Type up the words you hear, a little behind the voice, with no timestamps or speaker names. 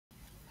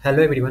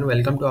Hello everyone,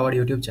 welcome to our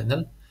YouTube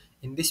channel.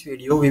 In this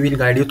video, we will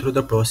guide you through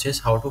the process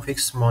how to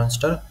fix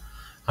Monster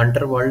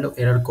Hunter World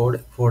error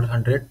code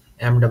 400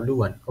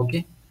 MW1.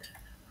 Okay,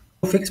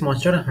 to fix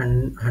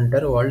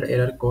Hunter World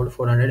error code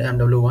 400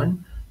 MW1,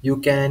 you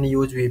can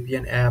use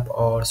VPN app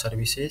or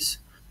services,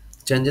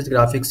 changes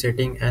graphics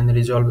setting and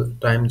resolve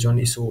time zone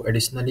issue.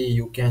 Additionally,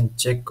 you can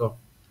check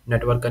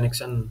network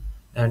connection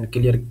and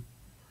clear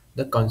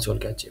the console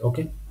cache.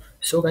 Okay,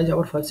 so guys,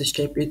 our first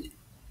step is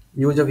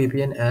use a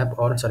VPN app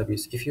or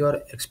service. If you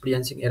are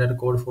experiencing error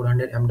code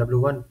 400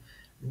 MW1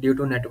 due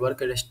to network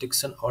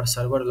restriction or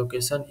server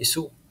location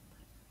issue,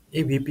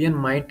 a VPN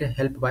might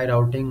help by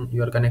routing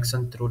your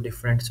connection through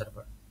different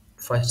server.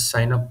 First,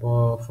 sign up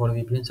for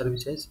VPN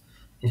services.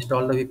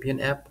 Install the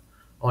VPN app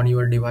on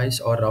your device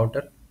or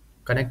router.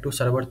 Connect to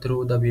server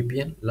through the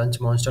VPN. Launch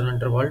Monster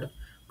Hunter World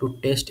to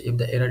test if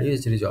the error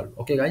is resolved.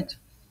 Okay, guys.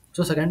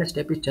 So second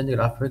step is change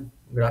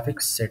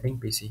graphics setting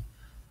PC.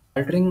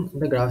 Altering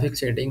the graphics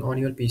setting on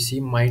your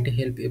PC might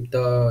help if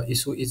the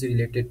issue is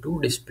related to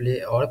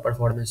display or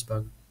performance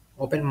bug.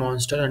 Open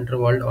Monster Hunter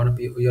World on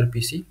your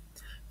PC.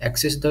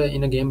 Access the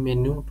in-game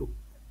menu to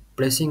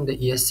pressing the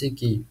ESC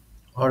key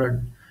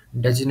or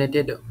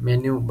designated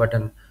menu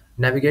button.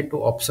 Navigate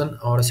to option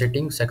or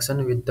setting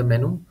section with the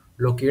menu.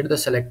 Locate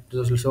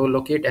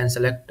and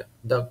select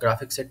the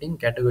graphic setting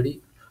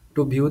category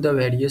to view the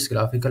various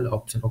graphical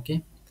option.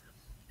 Okay.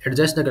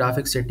 Adjust the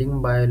graphics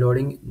setting by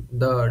loading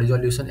the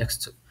resolution,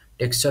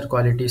 texture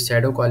quality,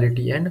 shadow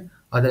quality, and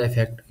other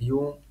effect.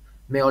 You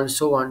may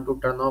also want to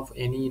turn off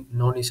any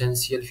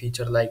non-essential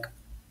feature like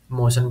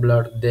motion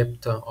blur,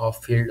 depth of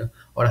field,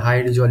 or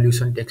high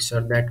resolution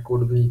texture that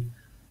could be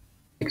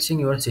fixing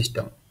your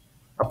system.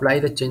 Apply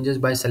the changes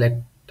by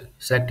selecting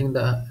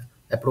the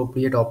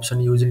appropriate option,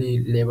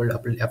 usually labeled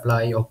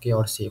apply, OK,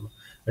 or save.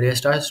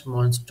 Restart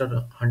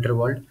Monster Hunter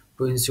World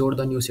to ensure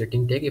the new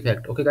setting take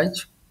effect. Okay,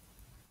 guys.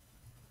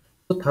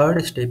 So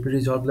third step,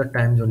 resolve the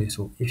time zone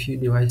issue. If your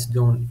device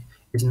zone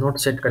is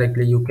not set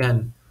correctly, you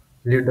can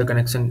lead the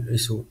connection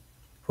issue.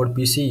 For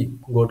PC,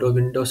 go to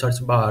Windows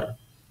search bar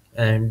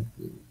and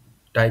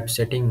type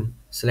setting,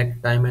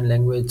 select time and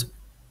language,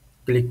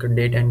 click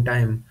date and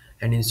time,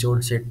 and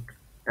ensure set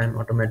time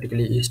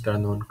automatically is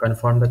turned on.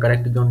 Confirm the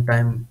correct zone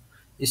time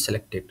is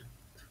selected.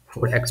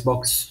 For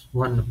Xbox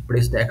One,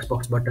 press the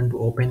Xbox button to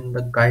open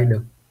the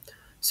guide.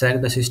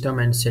 Select the system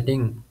and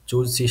setting,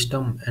 choose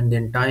system and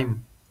then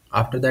time.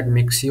 After that,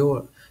 make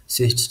sure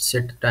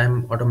set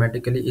time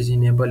automatically is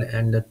enabled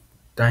and the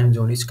time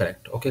zone is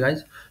correct. Okay,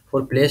 guys.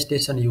 For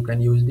PlayStation, you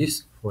can use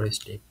this for a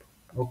step.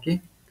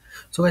 Okay.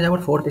 So guys, our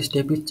fourth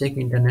step is check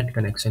internet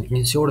connection.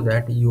 Ensure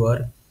that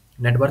your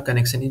network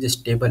connection is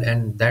stable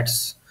and that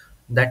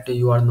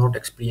you are not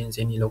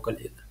experiencing any local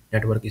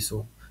network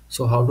issue.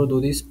 So how to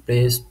do this?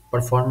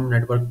 Perform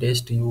network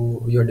test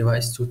your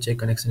device to check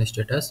connection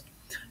status.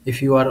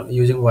 If you are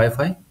using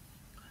Wi-Fi,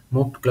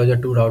 move closer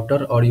to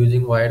router or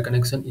using wired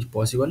connection is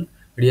possible.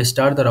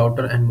 Restart the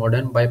router and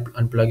modem by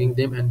unplugging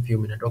them in few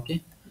minutes.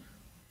 Okay.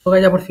 So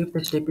guys, our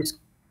fifth step is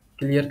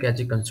clear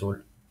cache console.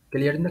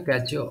 Clearing the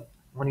cache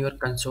on your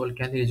console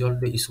can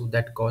resolve the issue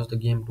that caused the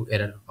game to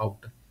error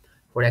out.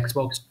 For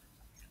Xbox,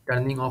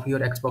 turning off your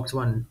Xbox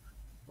One.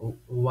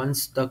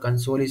 Once the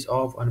console is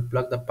off,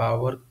 unplug the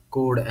power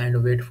cord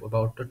and wait for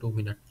about 2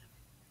 minutes.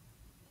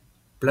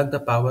 Plug the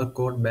power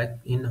cord back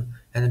in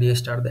and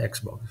restart the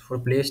Xbox. For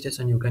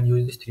PlayStation, you can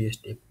use this three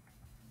step.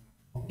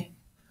 Okay.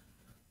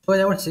 So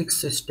our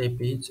sixth step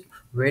is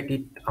wait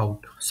it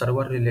out.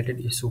 Server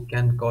related issue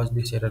can cause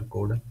this error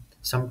code.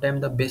 Sometimes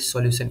the best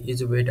solution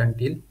is wait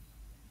until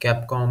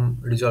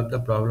Capcom resolve the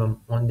problem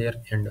on their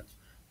end.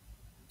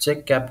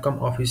 Check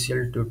Capcom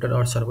official Twitter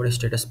or server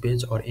status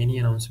page or any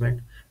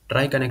announcement.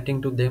 Try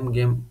connecting to them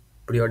game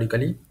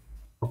periodically.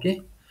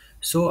 Okay.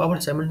 So our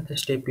seventh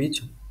step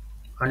is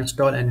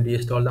uninstall and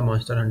reinstall the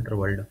Monster Hunter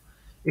World.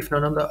 If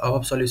none of the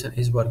above solution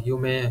is work, you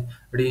may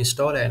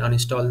reinstall and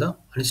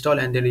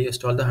uninstall and then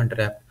reinstall the Hunter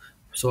app.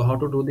 So how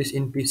to do this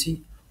in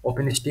PC?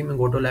 Open Steam and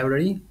go to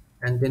library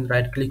and then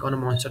right click on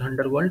Monster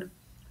Hunter World.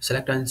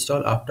 Select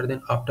uninstall. After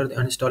the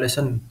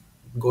installation,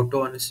 go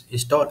to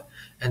install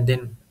and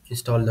then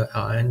install the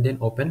and then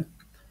open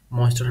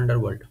Monster Hunter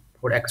World.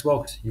 For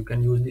Xbox, you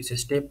can use this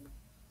step.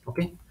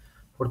 Okay.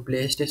 For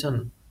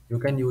PlayStation, you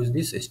can use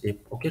this step.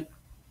 Okay,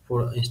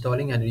 for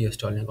installing and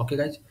reinstalling. Okay,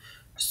 guys.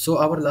 So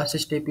our last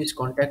step is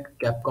contact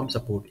Capcom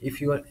support.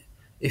 If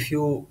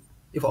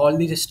all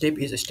these step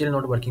is still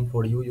not working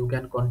for you, you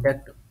can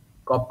contact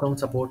Capcom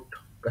support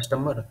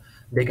customer.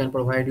 They can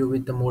provide you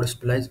with the more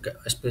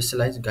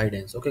specialized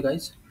guidance. Okay,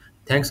 guys.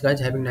 Thanks, guys.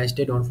 Having a nice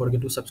day. Don't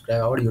forget to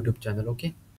subscribe our YouTube channel. Okay.